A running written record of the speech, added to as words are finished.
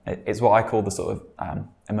It's what I call the sort of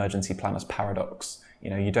emergency planner's paradox.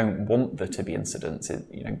 You don't want there to be incidents.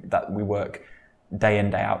 That we work day in,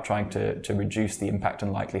 day out trying to reduce the impact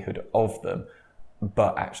and likelihood of them.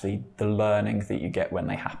 But actually the learning that you get when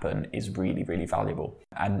they happen is really, really valuable.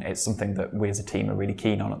 And it's something that we as a team are really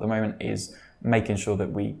keen on at the moment, is making sure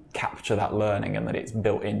that we capture that learning and that it's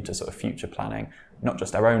built into sort of future planning, not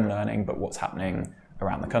just our own learning, but what's happening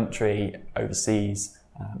around the country, overseas,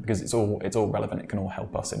 because it's all relevant. It can all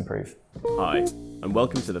help us improve. Hi, and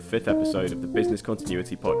welcome to the 5th episode of the Business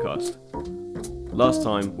Continuity Podcast. Last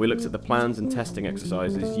time, we looked at the plans and testing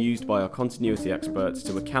exercises used by our continuity experts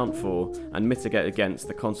to account for and mitigate against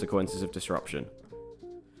the consequences of disruption.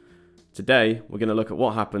 Today, we're going to look at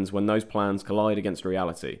what happens when those plans collide against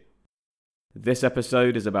reality. This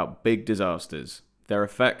episode is about big disasters, their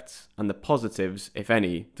effects, and the positives, if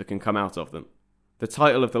any, that can come out of them. The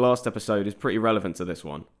title of the last episode is pretty relevant to this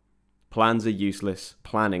one. Plans are useless,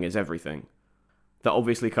 planning is everything. That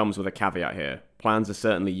obviously comes with a caveat here. Plans are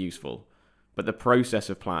certainly useful. But the process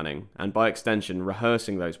of planning, and by extension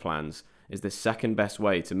rehearsing those plans, is the second best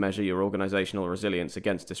way to measure your organisational resilience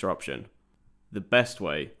against disruption. The best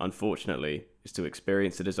way, unfortunately, is to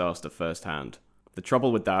experience a disaster firsthand. The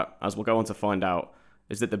trouble with that, as we'll go on to find out,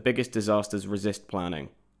 is that the biggest disasters resist planning.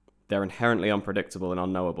 They're inherently unpredictable and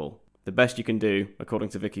unknowable. The best you can do, according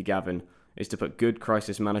to Vicky Gavin, is to put good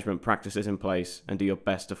crisis management practices in place and do your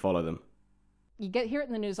best to follow them. You hear it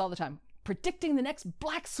in the news all the time. Predicting the next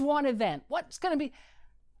black swan event. What's going to be?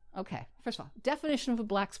 Okay, first of all, definition of a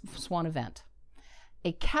black swan event.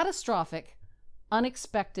 A catastrophic,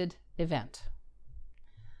 unexpected event.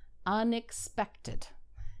 Unexpected.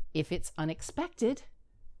 If it's unexpected,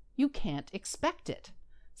 you can't expect it.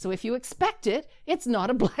 So if you expect it, it's not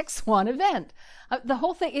a black swan event. The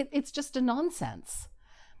whole thing, it's just a nonsense.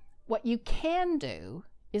 What you can do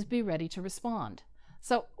is be ready to respond.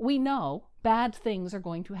 So we know bad things are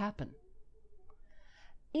going to happen.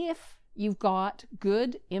 If you've got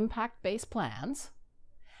good impact-based plans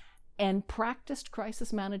and practiced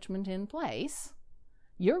crisis management in place,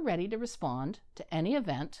 you're ready to respond to any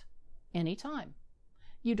event, anytime.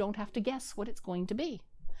 You don't have to guess what it's going to be.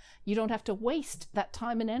 You don't have to waste that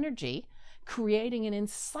time and energy creating an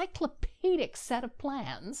encyclopedic set of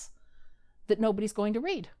plans that nobody's going to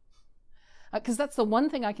read. Because that's the one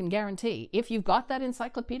thing I can guarantee. If you've got that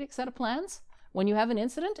encyclopedic set of plans, when you have an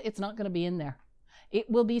incident, it's not going to be in there. It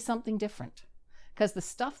will be something different. Because the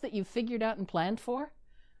stuff that you've figured out and planned for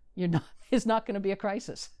is not going to be a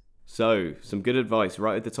crisis. So, some good advice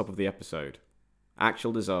right at the top of the episode.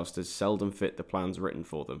 Actual disasters seldom fit the plans written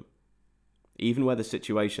for them. Even where the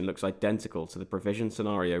situation looks identical to the provision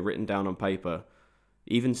scenario written down on paper,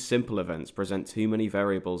 even simple events present too many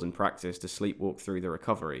variables in practice to sleepwalk through the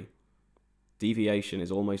recovery. Deviation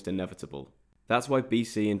is almost inevitable. That's why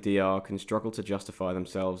BC and DR can struggle to justify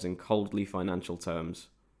themselves in coldly financial terms.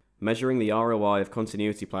 Measuring the ROI of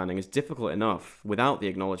continuity planning is difficult enough without the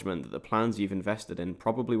acknowledgement that the plans you've invested in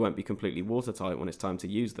probably won't be completely watertight when it's time to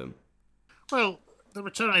use them. Well, the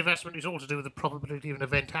return on investment is all to do with the probability of an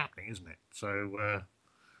event happening, isn't it? So,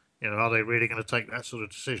 are they really going to take that sort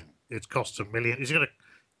of decision? It costs $1 million.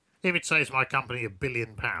 If it saves my company £1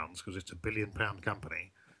 billion, because it's a £1 billion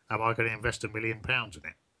company, am I going to invest £1 million in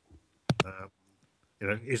it?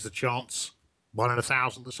 Is the chance 1 in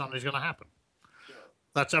 1,000 that something's going to happen?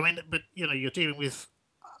 But you're dealing with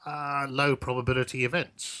low probability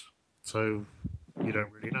events, so you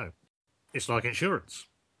don't really know. It's like insurance.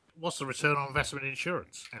 What's the return on investment in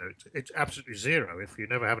insurance? It's absolutely zero if you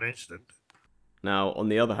never have an incident. Now, on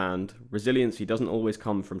the other hand, resiliency doesn't always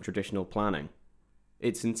come from traditional planning.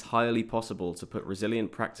 It's entirely possible to put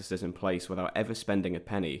resilient practices in place without ever spending a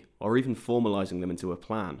penny, or even formalising them into a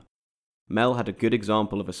plan. Mel had a good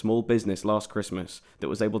example of a small business last Christmas that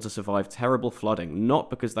was able to survive terrible flooding, not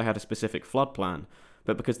because they had a specific flood plan,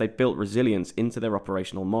 but because they built resilience into their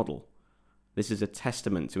operational model. This is a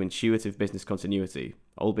testament to intuitive business continuity,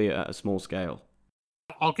 albeit at a small scale.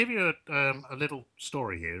 I'll give you a little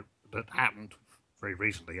story here that happened very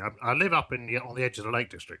recently. I live up on the edge of the Lake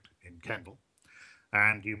District in Kendal,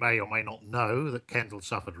 and you may or may not know that Kendal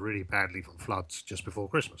suffered really badly from floods just before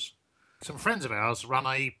Christmas. Some friends of ours run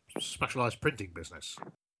a specialised printing business.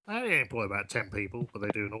 They employ about 10 people, but they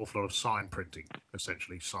do an awful lot of sign printing,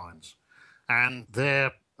 essentially signs. And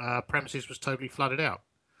their premises was totally flooded out.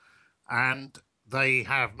 And they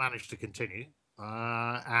have managed to continue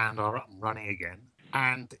and are up and running again.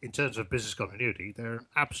 And in terms of business continuity, they're an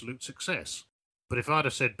absolute success. But if I'd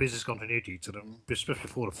have said business continuity to them, especially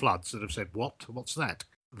before the floods, they'd have said, what? What's that?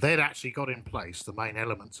 They'd actually got in place the main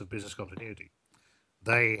elements of business continuity.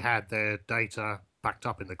 They had their data backed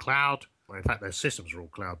up in the cloud. well, in fact, their systems are all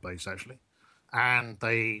cloud-based actually, and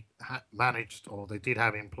they managed, or they did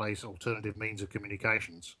have in place, alternative means of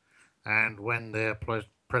communications. And when their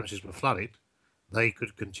premises were flooded, they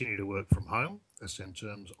could continue to work from home, as in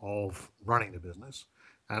terms of running the business,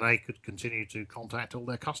 and they could continue to contact all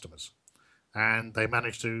their customers. And they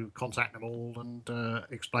managed to contact them all and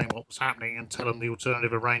explain what was happening and tell them the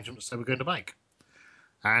alternative arrangements they were going to make.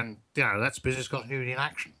 And, that's business continuity in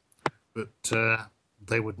action. But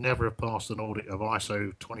they would never have passed an audit of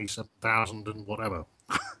ISO 27000 and whatever.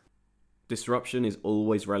 Disruption is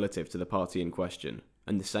always relative to the party in question,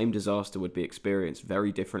 and the same disaster would be experienced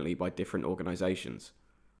very differently by different organisations.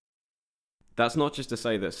 That's not just to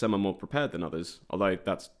say that some are more prepared than others, although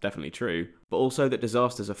that's definitely true, but also that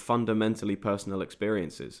disasters are fundamentally personal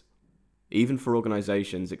experiences. Even for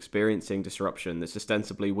organisations experiencing disruption that's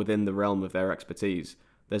ostensibly within the realm of their expertise,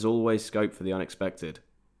 there's always scope for the unexpected.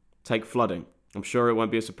 Take flooding. I'm sure it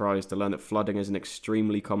won't be a surprise to learn that flooding is an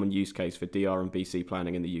extremely common use case for DR and BC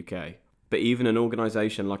planning in the UK. But even an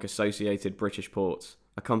organisation like Associated British Ports,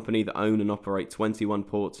 a company that own and operate 21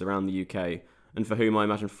 ports around the UK, and for whom I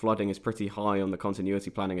imagine flooding is pretty high on the continuity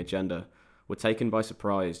planning agenda, were taken by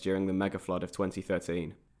surprise during the mega flood of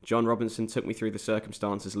 2013. John Robinson took me through the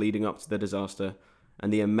circumstances leading up to the disaster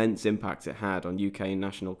and the immense impact it had on UK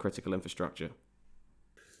national critical infrastructure.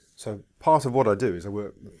 So part of what I do is I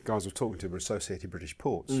work, the guys we're talking to were Associated British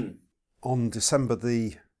Ports. On December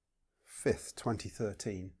the 5th,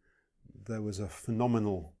 2013, there was a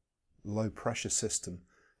phenomenal low pressure system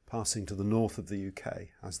passing to the north of the UK,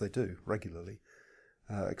 as they do regularly,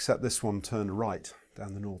 except this one turned right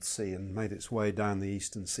down the North Sea and made its way down the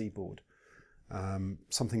eastern seaboard,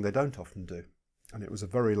 something they don't often do. And it was a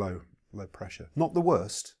very low pressure. Not the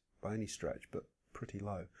worst by any stretch, but pretty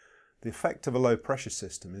low. The effect of a low pressure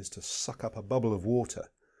system is to suck up a bubble of water,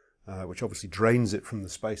 which obviously drains it from the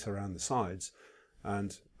space around the sides,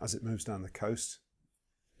 and as it moves down the coast,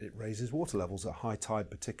 it raises water levels at high tide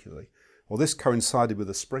particularly. Well, this coincided with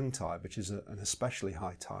a spring tide, which is an especially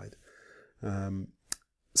high tide.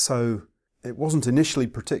 So it wasn't initially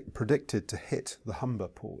predicted to hit the Humber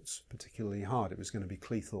ports particularly hard. It was going to be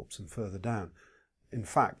Cleethorpes and further down. In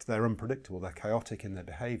fact, they're unpredictable. They're chaotic in their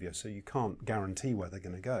behaviour, so you can't guarantee where they're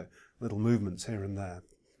going to go. Little movements here and there,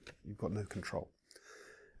 you've got no control.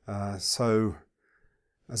 So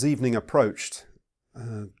as evening approached,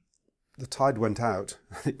 the tide went out,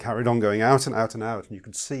 and it carried on going out and out and out, and you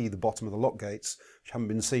could see the bottom of the lock gates, which haven't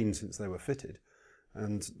been seen since they were fitted.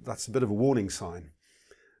 And that's a bit of a warning sign.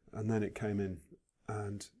 And then it came in,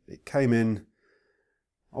 and it came in,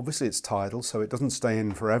 obviously it's tidal, so it doesn't stay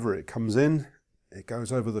in forever. It comes in, it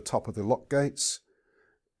goes over the top of the lock gates,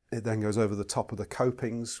 it then goes over the top of the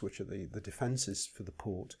copings, which are the defences for the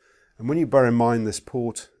port. And when you bear in mind this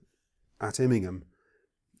port at Immingham,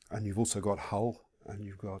 and you've also got Hull, and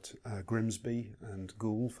you've got Grimsby and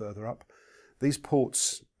Goole further up, these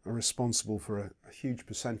ports are responsible for a huge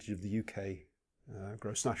percentage of the UK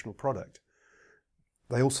gross national product.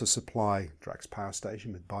 They also supply Drax Power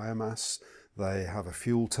Station with biomass, they have a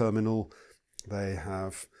fuel terminal, they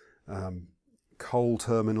have coal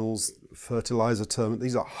terminals, fertiliser terminals.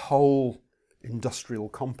 These are whole industrial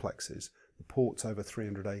complexes. The port's over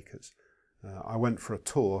 300 acres. I went for a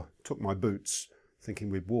tour, took my boots,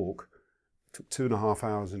 thinking we'd walk. Took 2.5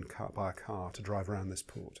 hours by a car to drive around this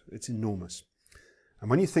port. It's enormous. And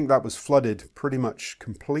when you think that was flooded pretty much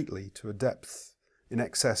completely to a depth in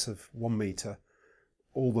excess of 1 metre,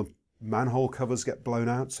 all the manhole covers get blown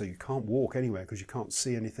out, so you can't walk anywhere because you can't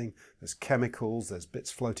see anything. There's chemicals, there's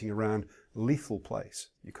bits floating around. Lethal place.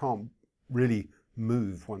 You can't really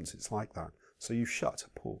move once it's like that. So you shut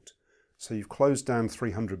a port. So you've closed down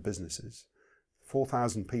 300 businesses.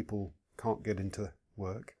 4,000 people can't get into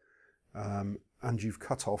work. And you've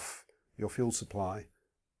cut off your fuel supply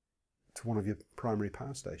to one of your primary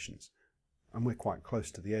power stations. And we're quite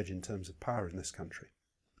close to the edge in terms of power in this country.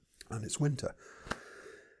 And it's winter.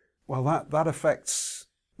 Well, that affects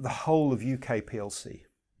the whole of UK PLC.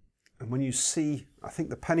 And when you see, I think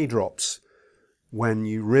the penny drops when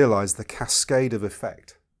you realise the cascade of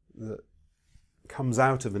effect that comes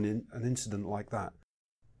out of an incident like that.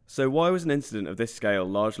 So why was an incident of this scale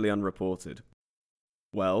largely unreported?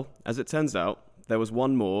 Well, as it turns out, there was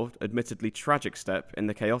one more, admittedly tragic step in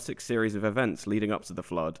the chaotic series of events leading up to the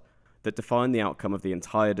flood that defined the outcome of the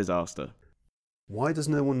entire disaster. Why does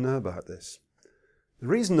no one know about this? The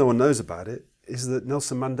reason no one knows about it is that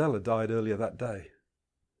Nelson Mandela died earlier that day,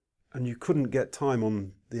 and you couldn't get time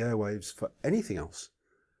on the airwaves for anything else.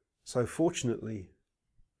 So fortunately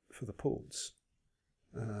for the ports,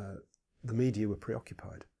 the media were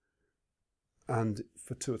preoccupied. And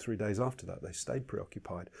for 2 or 3 days after that, they stayed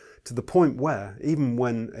preoccupied, to the point where even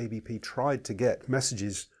when ABP tried to get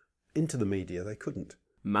messages into the media, they couldn't.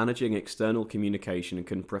 Managing external communication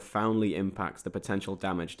can profoundly impact the potential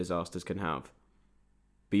damage disasters can have.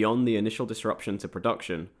 Beyond the initial disruption to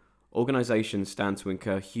production, organisations stand to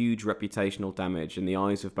incur huge reputational damage in the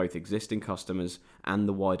eyes of both existing customers and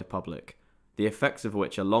the wider public, the effects of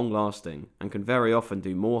which are long-lasting and can very often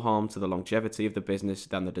do more harm to the longevity of the business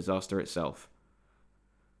than the disaster itself.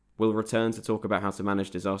 We'll return to talk about how to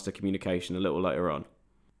manage disaster communication a little later on.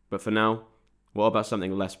 But for now, what about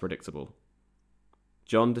something less predictable?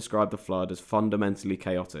 John described the flood as fundamentally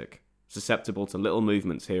chaotic, susceptible to little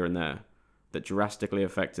movements here and there, that drastically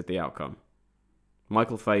affected the outcome.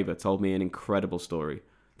 Michael Faber told me an incredible story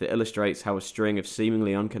that illustrates how a string of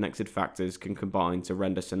seemingly unconnected factors can combine to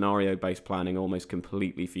render scenario-based planning almost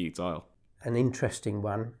completely futile. An interesting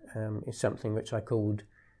one is something which I called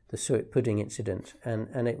the suet pudding incident,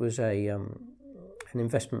 and it was an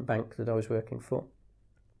investment bank that I was working for.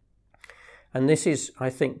 And this is, I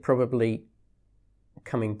think, probably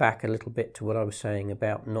coming back a little bit to what I was saying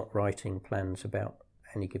about not writing plans about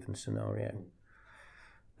any given scenario,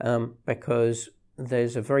 because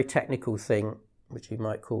there's a very technical thing which you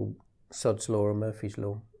might call Sod's law or Murphy's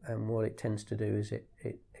law, and what it tends to do is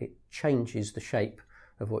it changes the shape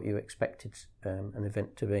of what you expected an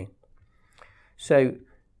event to be. So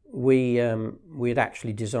we had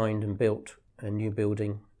actually designed and built a new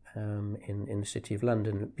building in the City of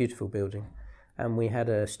London, a beautiful building, and we had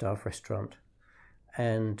a staff restaurant,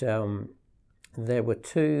 and there were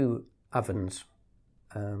 2 ovens.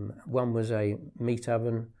 One was a meat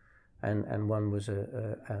oven, and one was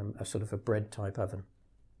a sort of a bread type oven.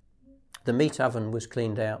 The meat oven was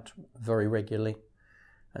cleaned out very regularly.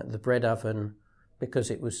 The bread oven,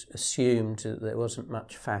 because it was assumed that there wasn't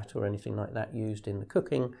much fat or anything like that used in the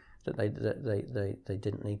cooking, that they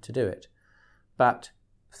didn't need to do it. But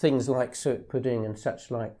things like suet pudding and such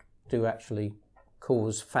like do actually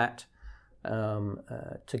cause fat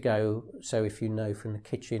to go. So if you know from the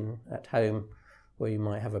kitchen at home where you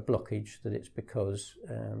might have a blockage, that it's because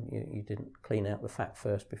you didn't clean out the fat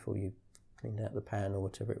first before you cleaned out the pan or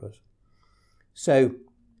whatever it was. So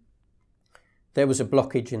there was a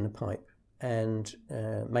blockage in the pipe, and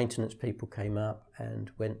maintenance people came up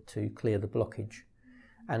and went to clear the blockage.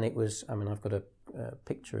 And it was, I've got a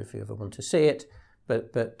picture if you ever want to see it,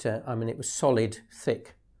 but it was solid,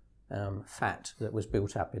 thick fat that was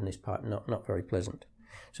built up in this pipe, not very pleasant.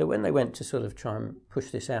 So when they went to sort of try and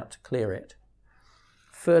push this out to clear it,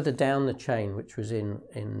 further down the chain, which was in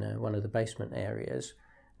one of the basement areas,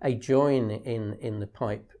 a join in the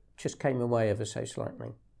pipe just came away ever so slightly.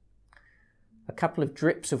 A couple of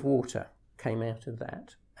drips of water came out of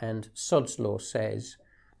that, and Sod's law says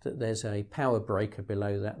that there's a power breaker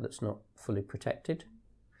below that that's not fully protected.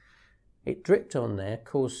 It dripped on there,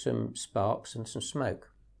 caused some sparks and some smoke.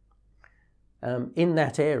 In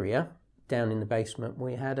that area, down in the basement,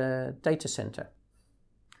 we had a data centre.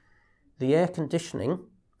 The air conditioning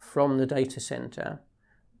from the data centre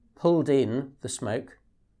pulled in the smoke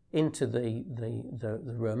into the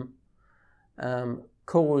room,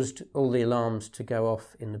 caused all the alarms to go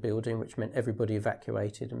off in the building, which meant everybody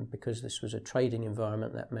evacuated, and because this was a trading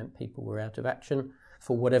environment, that meant people were out of action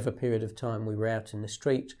for whatever period of time we were out in the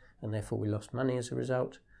street, and therefore we lost money as a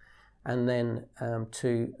result. And then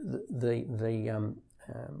to the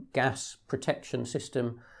gas protection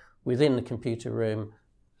system within the computer room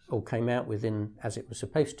all came out within as it was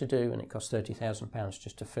supposed to do, and it cost £30,000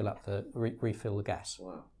 just to fill up refill the gas.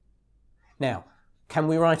 Wow. Now, can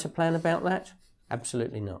we write a plan about that?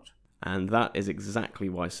 Absolutely not. And that is exactly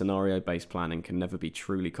why scenario-based planning can never be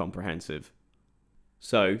truly comprehensive.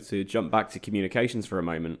 So, to jump back to communications for a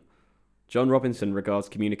moment, John Robinson regards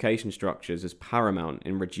communication structures as paramount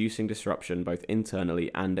in reducing disruption both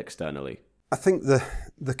internally and externally. I think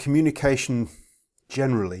the communication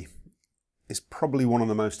generally is probably one of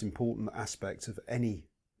the most important aspects of any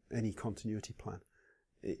continuity plan.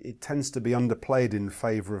 It tends to be underplayed in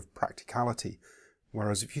favour of practicality,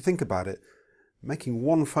 whereas if you think about it, making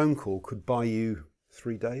one phone call could buy you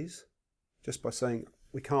 3 days, just by saying,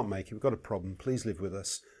 we can't make it, we've got a problem, please live with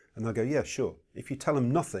us. And they'll go, yeah, sure. If you tell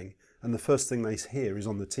them nothing, and the first thing they hear is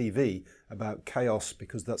on the TV about chaos,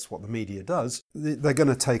 because that's what the media does, they're going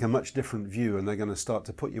to take a much different view, and they're going to start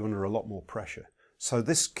to put you under a lot more pressure. So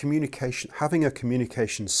this communication, having a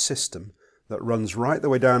communication system that runs right the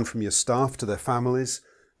way down from your staff to their families,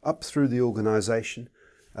 up through the organisation,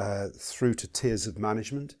 through to tiers of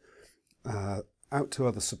management, out to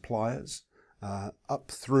other suppliers,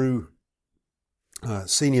 up through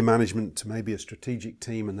senior management to maybe a strategic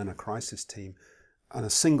team and then a crisis team, a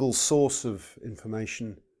single source of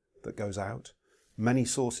information that goes out, many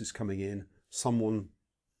sources coming in,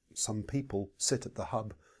 some people sit at the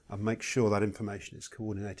hub and make sure that information is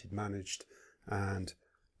coordinated, managed, and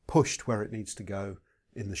pushed where it needs to go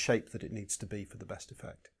in the shape that it needs to be for the best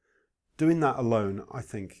effect. Doing that alone, I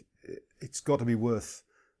think it's got to be worth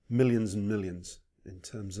millions and millions in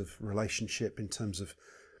terms of relationship, in terms of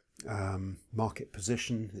market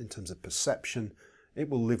position, in terms of perception. It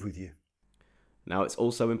will live with you. Now, it's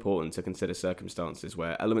also important to consider circumstances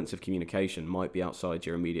where elements of communication might be outside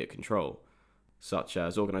your immediate control, such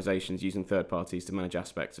as organisations using third parties to manage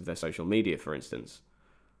aspects of their social media, for instance.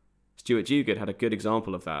 Stuart Dugard had a good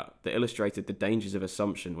example of that illustrated the dangers of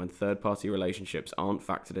assumption when third-party relationships aren't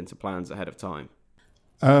factored into plans ahead of time.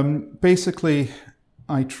 Basically,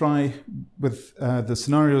 I try with the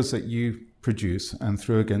scenarios that you produce and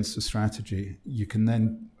throw against a strategy, you can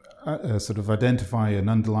then sort of identify an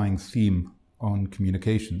underlying theme on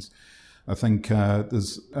communications. I think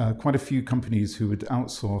there's quite a few companies who would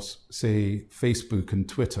outsource, say, Facebook and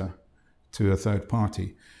Twitter to a third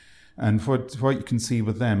party. And what you can see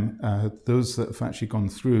with them, those that have actually gone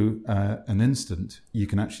through an incident, you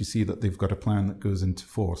can actually see that they've got a plan that goes into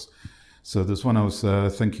force. So there's one I was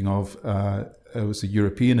thinking of, it was a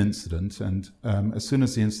European incident, and as soon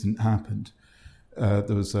as the incident happened,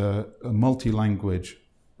 there was a multi-language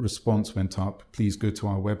response went up, please go to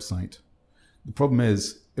our website. The problem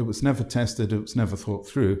is, it was never tested, it was never thought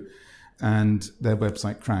through, and their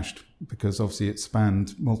website crashed because obviously it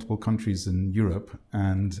spanned multiple countries in Europe,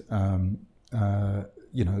 and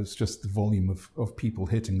it's just the volume of people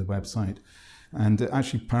hitting the website. And it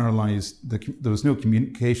actually paralyzed, there was no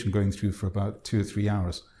communication going through for about 2 or 3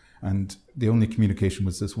 hours. And the only communication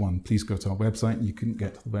was this one, please go to our website, and you couldn't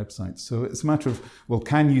get to the website. So it's a matter of, well,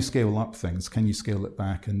 can you scale up things? Can you scale it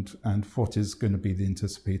back? And what is going to be the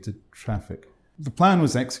anticipated traffic? The plan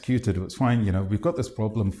was executed, it was fine, we've got this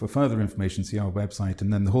problem, for further information, see our website.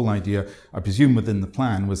 And then the whole idea, I presume within the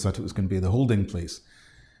plan, was that it was going to be the holding place.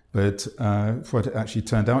 But what it actually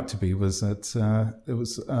turned out to be was that it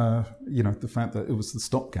was, the fact that it was the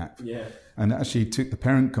stopgap. Yeah. And it actually took the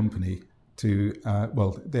parent company to,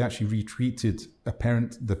 they actually retreated the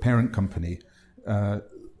parent company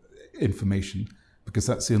information, because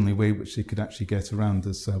that's the only way which they could actually get around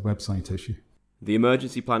this website issue. The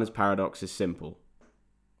emergency planner's paradox is simple.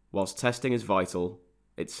 Whilst testing is vital,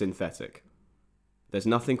 it's synthetic. There's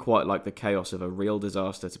nothing quite like the chaos of a real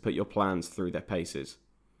disaster to put your plans through their paces.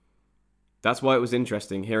 That's why it was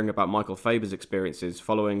interesting hearing about Michael Faber's experiences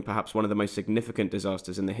following perhaps one of the most significant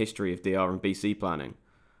disasters in the history of DR and BC planning,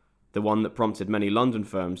 the one that prompted many London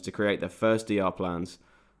firms to create their first DR plans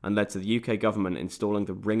and led to the UK government installing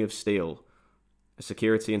the Ring of Steel, a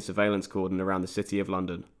security and surveillance cordon around the City of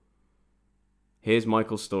London. Here's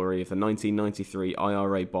Michael's story of the 1993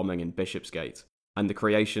 IRA bombing in Bishopsgate and the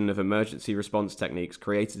creation of emergency response techniques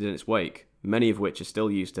created in its wake, many of which are still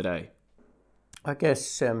used today. I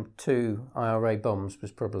guess 2 IRA bombs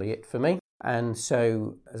was probably it for me. And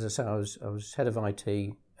so, as I say, I was head of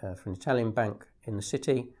IT for an Italian bank in the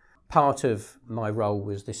city. Part of my role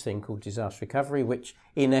was this thing called disaster recovery, which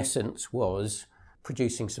in essence was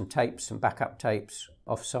producing some tapes, some backup tapes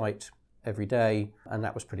off-site every day, and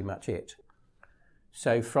that was pretty much it.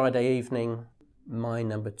 So Friday evening, my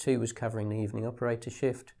number 2 was covering the evening operator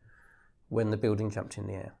shift when the building jumped in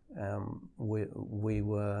the air.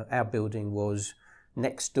 Our building was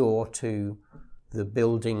next door to the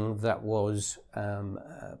building that was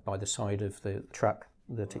by the side of the truck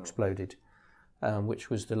that exploded, which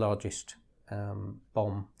was the largest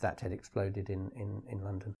bomb that had exploded in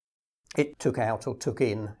London. It took out or took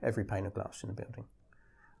in every pane of glass in the building.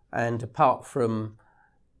 And apart from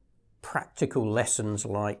practical lessons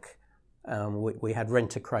like we had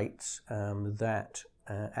renter crates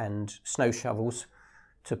and snow shovels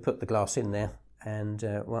to put the glass in there, and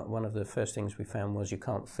one of the first things we found was you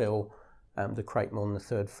can't fill the crate more than the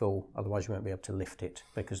third full, otherwise you won't be able to lift it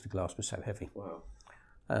because the glass was so heavy. Wow.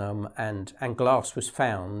 And glass was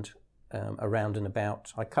found around and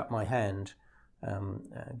about. I cut my hand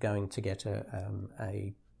going to get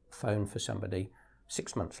a phone for somebody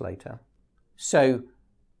 6 months later. So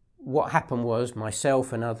what happened was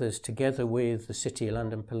myself and others, together with the City of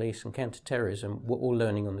London Police and counter-terrorism, were all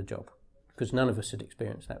learning on the job because none of us had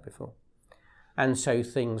experienced that before. And so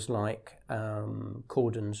things like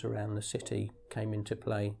cordons around the city came into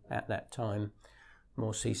play at that time,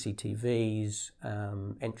 more CCTVs,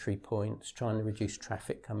 entry points, trying to reduce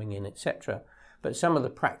traffic coming in, etc. But some of the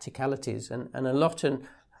practicalities and a lot, and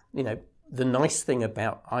the nice thing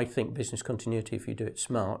about, I think, business continuity, if you do it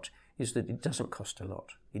smart, is that it doesn't cost a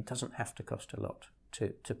lot. It doesn't have to cost a lot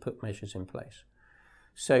to put measures in place.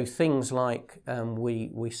 So things like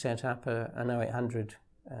we set up an 0800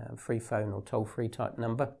 free phone or toll-free type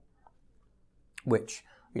number, which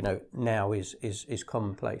now is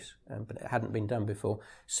commonplace, but it hadn't been done before,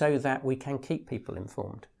 so that we can keep people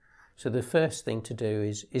informed. So the first thing to do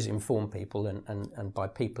is inform people, and by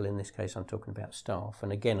people in this case I'm talking about staff.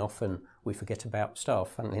 And again, often we forget about staff.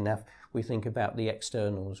 Funnily enough, we think about the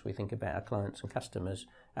externals, we think about our clients and customers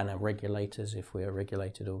and our regulators if we're a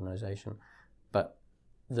regulated organisation. But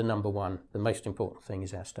the most important thing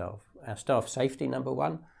is our staff. Our staff safety, number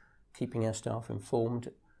one, keeping our staff informed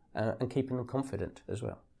and keeping them confident as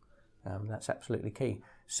well. That's absolutely key.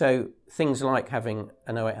 So things like having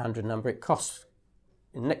an 0800 number, it costs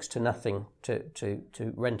next to nothing to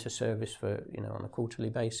rent a service for on a quarterly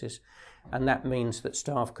basis, and that means that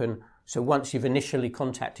staff can. So once you've initially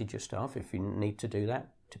contacted your staff, if you need to do that,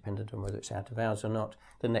 dependent on whether it's out of hours or not,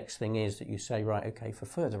 the next thing is that you say, right, okay, for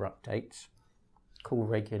further updates, call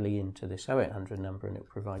regularly into this 0800 number, and it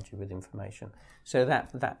provides you with information. So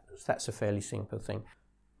that's a fairly simple thing.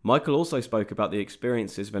 Michael also spoke about the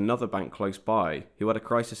experiences of another bank close by who had a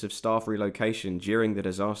crisis of staff relocation during the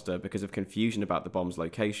disaster because of confusion about the bomb's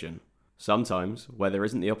location. Sometimes, where there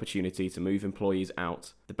isn't the opportunity to move employees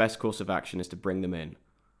out, the best course of action is to bring them in,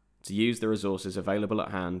 to use the resources available at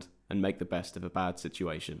hand and make the best of a bad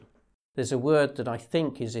situation. There's a word that I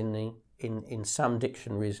think is in some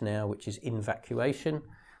dictionaries now, which is evacuation,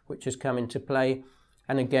 which has come into play.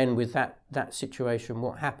 And again, with that situation,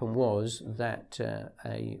 what happened was that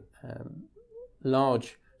a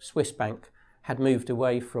large Swiss bank had moved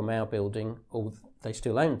away from our building, or they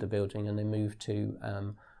still owned the building, and they moved to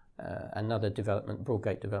another development,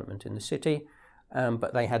 Broadgate development in the city,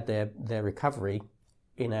 but they had their recovery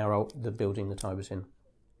in the building that I was in.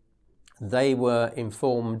 They were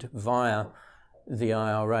informed via the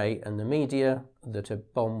IRA and the media that a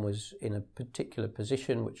bomb was in a particular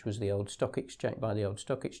position, which was the old stock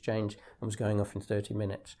exchange, and was going off in 30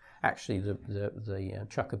 minutes. Actually, the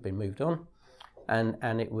truck had been moved on,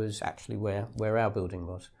 and it was actually where our building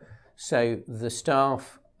was. So the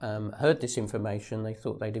staff heard this information. They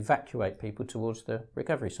thought they'd evacuate people towards the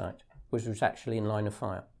recovery site, which was actually in line of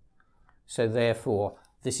fire. So therefore,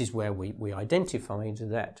 this is where we identified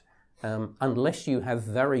that unless you have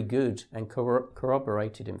very good and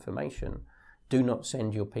corroborated information, do not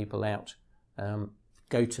send your people out.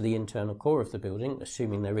 Go to the internal core of the building,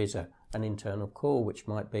 assuming there is an internal core, which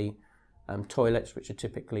might be toilets, which are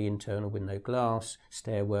typically internal with no glass,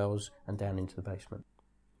 stairwells, and down into the basement.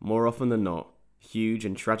 More often than not, huge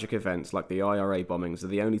and tragic events like the IRA bombings are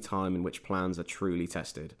the only time in which plans are truly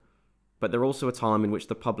tested. But they're also a time in which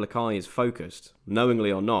the public eye is focused,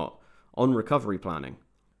 knowingly or not, on recovery planning.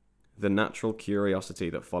 The natural curiosity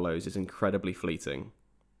that follows is incredibly fleeting,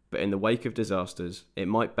 but in the wake of disasters, it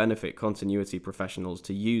might benefit continuity professionals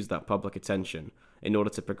to use that public attention in order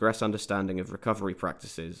to progress understanding of recovery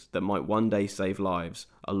practices that might one day save lives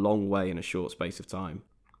a long way in a short space of time.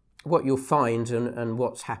 What you'll find, and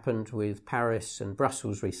what's happened with Paris and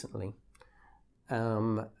Brussels recently,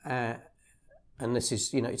 and this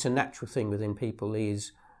is, it's a natural thing within people,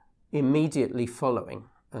 is immediately following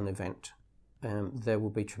an event, there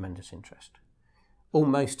will be tremendous interest.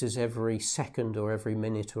 Almost as every second or every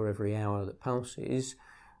minute or every hour that passes,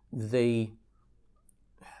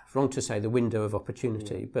 wrong to say the window of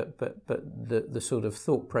opportunity, but the sort of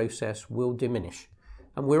thought process will diminish,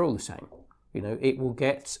 and we're all the same. It will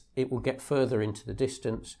get further into the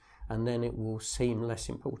distance, and then it will seem less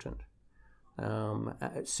important.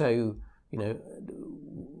 So we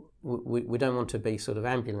don't want to be sort of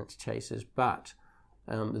ambulance chasers, but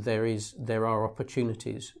there are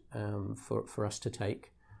opportunities for us to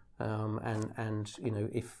take, and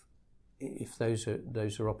if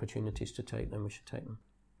those are opportunities to take, then we should take them.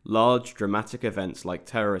 Large, dramatic events like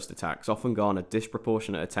terrorist attacks often garner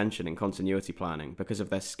disproportionate attention in continuity planning because of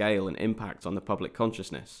their scale and impact on the public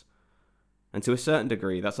consciousness. And to a certain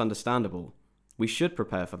degree, that's understandable. We should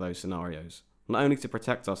prepare for those scenarios, not only to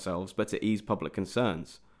protect ourselves, but to ease public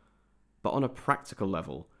concerns. But on a practical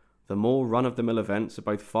level, the more run-of-the-mill events are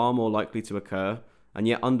both far more likely to occur and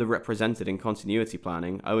yet underrepresented in continuity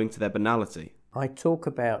planning owing to their banality. I talk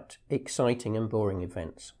about exciting and boring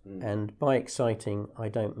events, and by exciting I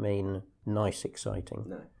don't mean nice exciting.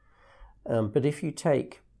 No. But if you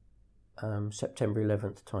take September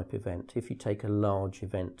 11th type event, if you take a large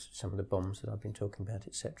event, some of the bombs that I've been talking about,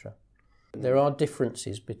 etc., there are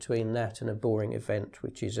differences between that and a boring event,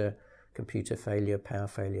 which is a computer failure, power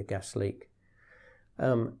failure, gas leak.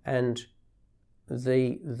 And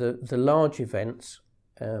the large events,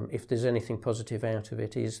 if there's anything positive out of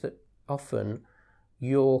it, is that often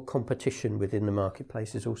your competition within the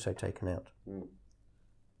marketplace is also taken out.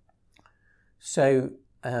 So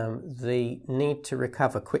the need to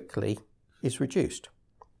recover quickly is reduced.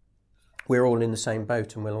 We're all in the same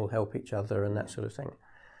boat and we'll all help each other and that sort of thing.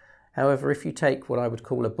 However, if you take what I would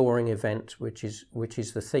call a boring event, which is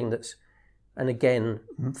the thing that's, and again,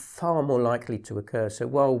 far more likely to occur. So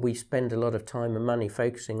while we spend a lot of time and money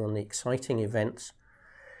focusing on the exciting events,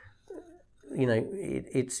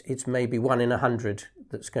 it's maybe 1 in 100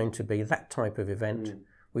 that's going to be that type of event.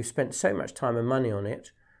 We've spent so much time and money on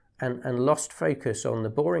it and lost focus on the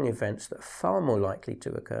boring events that are far more likely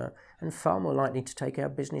to occur and far more likely to take our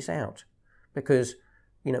business out. Because,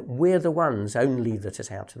 we're the ones only that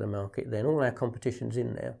is out of the market then. All our competition's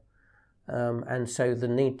in there. And so the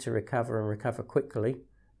need to recover and recover quickly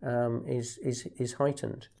is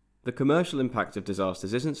heightened. The commercial impact of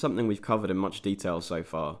disasters isn't something we've covered in much detail so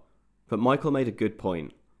far, but Michael made a good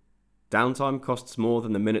point. Downtime costs more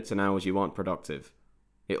than the minutes and hours you aren't productive.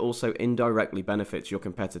 It also indirectly benefits your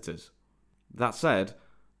competitors. That said,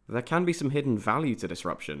 there can be some hidden value to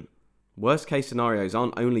disruption. Worst case scenarios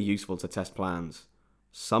aren't only useful to test plans.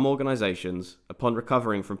 Some organisations, upon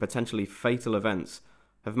recovering from potentially fatal events,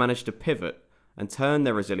 have managed to pivot and turn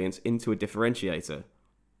their resilience into a differentiator.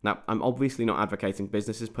 Now, I'm obviously not advocating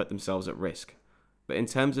businesses put themselves at risk, but in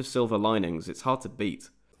terms of silver linings, it's hard to beat.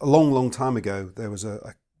 A long, long time ago, there was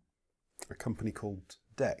a company called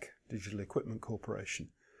DEC, Digital Equipment Corporation,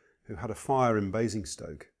 who had a fire in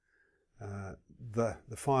Basingstoke. The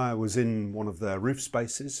fire was in one of their roof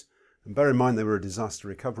spaces, and bear in mind they were a disaster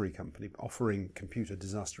recovery company offering computer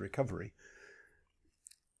disaster recovery.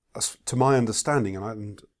 As to my understanding,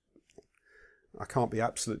 and I can't be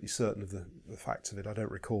absolutely certain of the facts of it, I don't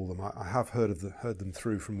recall them. I have heard them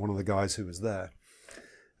through from one of the guys who was there.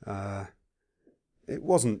 It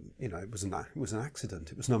wasn't, it was an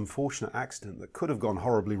accident. It was an unfortunate accident that could have gone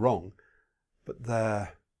horribly wrong, but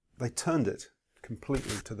they turned it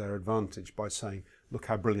completely to their advantage by saying, look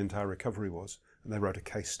how brilliant our recovery was. And they wrote a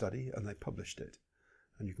case study and they published it.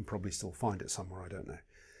 And you can probably still find it somewhere, I don't know.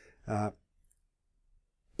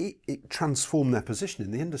 It transformed their position in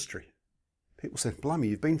the industry. People said, blimey,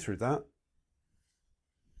 you've been through that.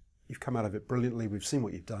 You've come out of it brilliantly. We've seen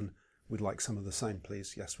what you've done. We'd like some of the same,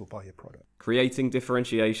 please. Yes, we'll buy your product. Creating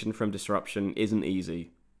differentiation from disruption isn't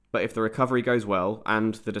easy. But if the recovery goes well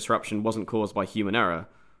and the disruption wasn't caused by human error,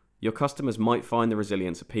 your customers might find the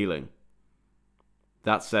resilience appealing.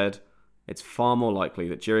 That said, it's far more likely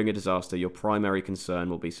that during a disaster your primary concern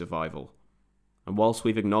will be survival. And whilst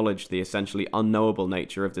we've acknowledged the essentially unknowable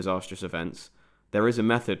nature of disastrous events, there is a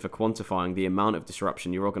method for quantifying the amount of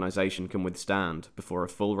disruption your organisation can withstand before a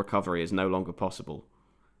full recovery is no longer possible.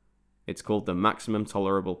 It's called the maximum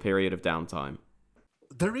tolerable period of downtime.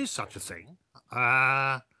 There is such a thing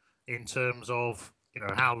in terms of,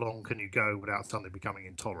 how long can you go without something becoming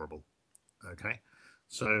intolerable? Okay,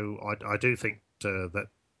 so I do think that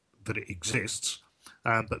it exists,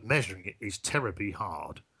 but measuring it is terribly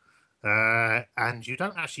hard. And you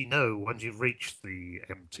don't actually know once you've reached the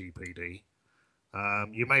MTPD.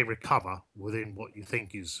 You may recover within what you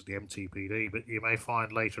think is the MTPD, but you may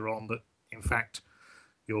find later on that, in fact,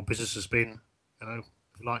 your business has been,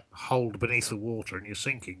 like holed beneath the water and you're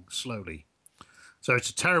sinking slowly. So it's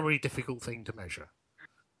a terribly difficult thing to measure.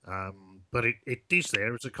 But it is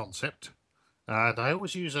there as a concept. And I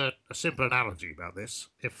always use a simple analogy about this.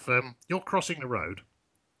 If you're crossing the road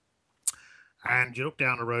and you look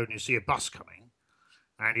down the road and you see a bus coming,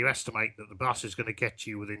 and you estimate that the bus is going to get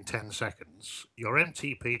you within 10 seconds, your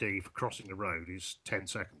MTPD for crossing the road is 10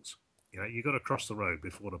 seconds. You've got to cross the road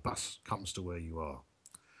before the bus comes to where you are.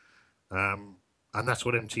 And that's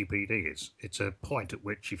what MTPD is. It's a point at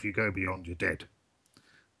which if you go beyond, you're dead.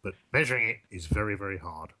 But measuring it is very, very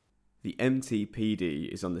hard. The MTPD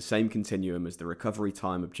is on the same continuum as the Recovery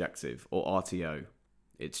Time Objective, or RTO.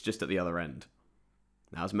 It's just at the other end.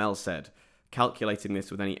 Now, as Mel said, calculating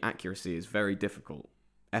this with any accuracy is very difficult.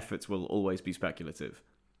 Efforts will always be speculative.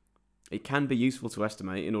 It can be useful to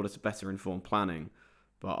estimate in order to better inform planning,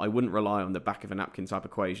 but I wouldn't rely on the back of a napkin type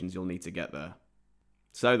equations you'll need to get there.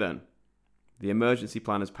 So then, the emergency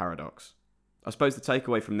planner's paradox. I suppose the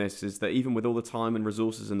takeaway from this is that even with all the time and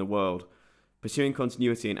resources in the world, pursuing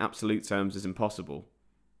continuity in absolute terms is impossible.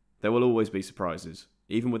 There will always be surprises,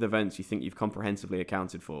 even with events you think you've comprehensively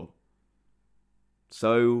accounted for.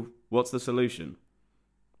 So, what's the solution?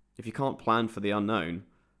 If you can't plan for the unknown,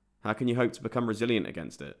 how can you hope to become resilient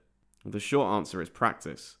against it? The short answer is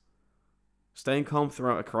practice. Staying calm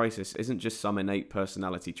throughout a crisis isn't just some innate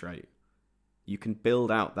personality trait. You can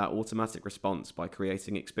build out that automatic response by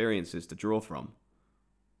creating experiences to draw from.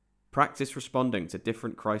 Practice responding to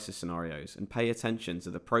different crisis scenarios and pay attention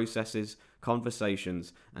to the processes,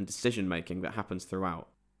 conversations, and decision-making that happens throughout.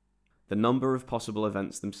 The number of possible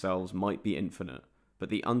events themselves might be infinite, but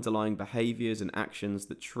the underlying behaviours and actions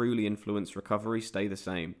that truly influence recovery stay the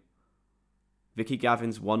same. Vicky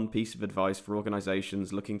Gavin's one piece of advice for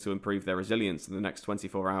organisations looking to improve their resilience in the next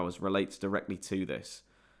 24 hours relates directly to this.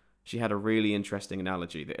 She had a really interesting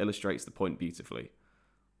analogy that illustrates the point beautifully.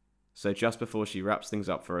 So just before she wraps things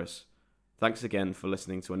up for us, thanks again for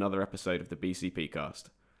listening to another episode of the BCPcast.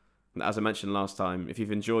 And as I mentioned last time, if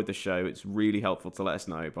you've enjoyed the show, it's really helpful to let us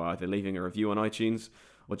know by either leaving a review on iTunes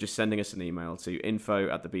or just sending us an email to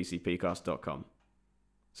info@thebcpcast.com.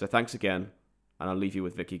 So thanks again, and I'll leave you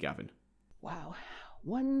with Vicky Gavin. Wow.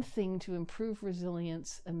 One thing to improve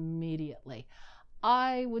resilience immediately.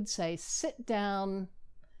 I would say sit down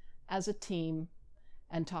as a team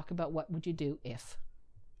and talk about what would you do if.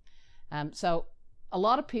 So a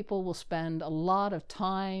lot of people will spend a lot of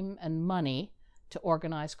time and money to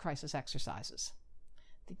organize crisis exercises.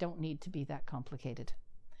 They don't need to be that complicated.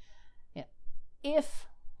 Yeah. If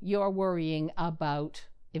you're worrying about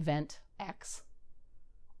event X,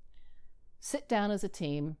 sit down as a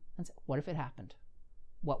team and say, what if it happened?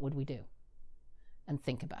 What would we do? And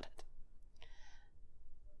think about it.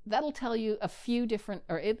 That'll tell you a few different,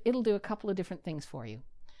 or it'll do a couple of different things for you.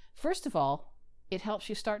 First of all, it helps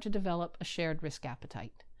you start to develop a shared risk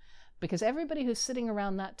appetite, because everybody who's sitting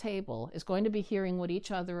around that table is going to be hearing what each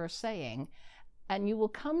other are saying, and you will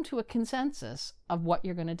come to a consensus of what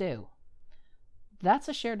you're going to do. That's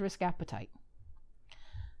a shared risk appetite.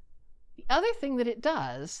 The other thing that it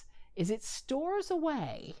does is it stores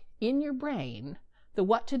away in your brain the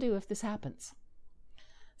what to do if this happens.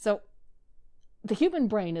 So the human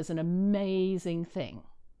brain is an amazing thing.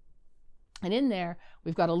 And in there,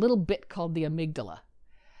 we've got a little bit called the amygdala.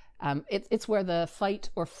 It's where the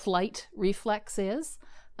fight or flight reflex is.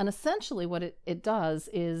 And essentially what it does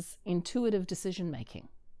is intuitive decision making.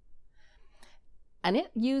 And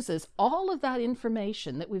it uses all of that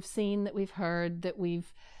information that we've seen, that we've heard, that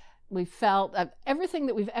we've felt, everything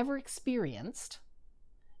that we've ever experienced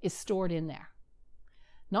is stored in there.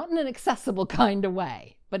 Not in an accessible kind of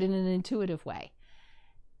way, but in an intuitive way.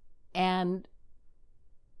 And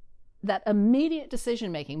that immediate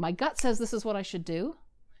decision making, my gut says this is what I should do,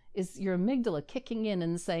 is your amygdala kicking in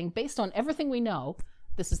and saying, based on everything we know,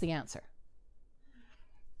 this is the answer.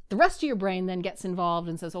 The rest of your brain then gets involved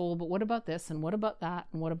and says, oh, but what about this, and what about that,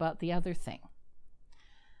 and what about the other thing?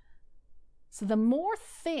 So the more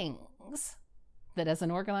things that as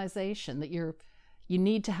an organization that you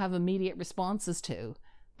need to have immediate responses to,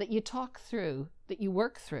 that you talk through, that you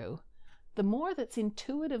work through, the more that's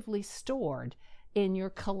intuitively stored in your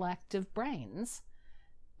collective brains,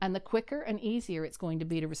 and the quicker and easier it's going to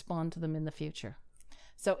be to respond to them in the future.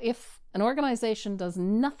 So if an organization does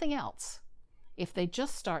nothing else, if they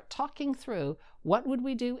just start talking through what would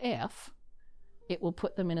we do if, it will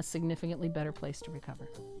put them in a significantly better place to recover.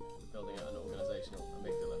 Building out an organisational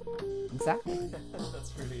amygdala. Exactly.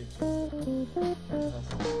 That's really interesting.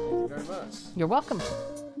 Fantastic. Thank you very much. You're welcome.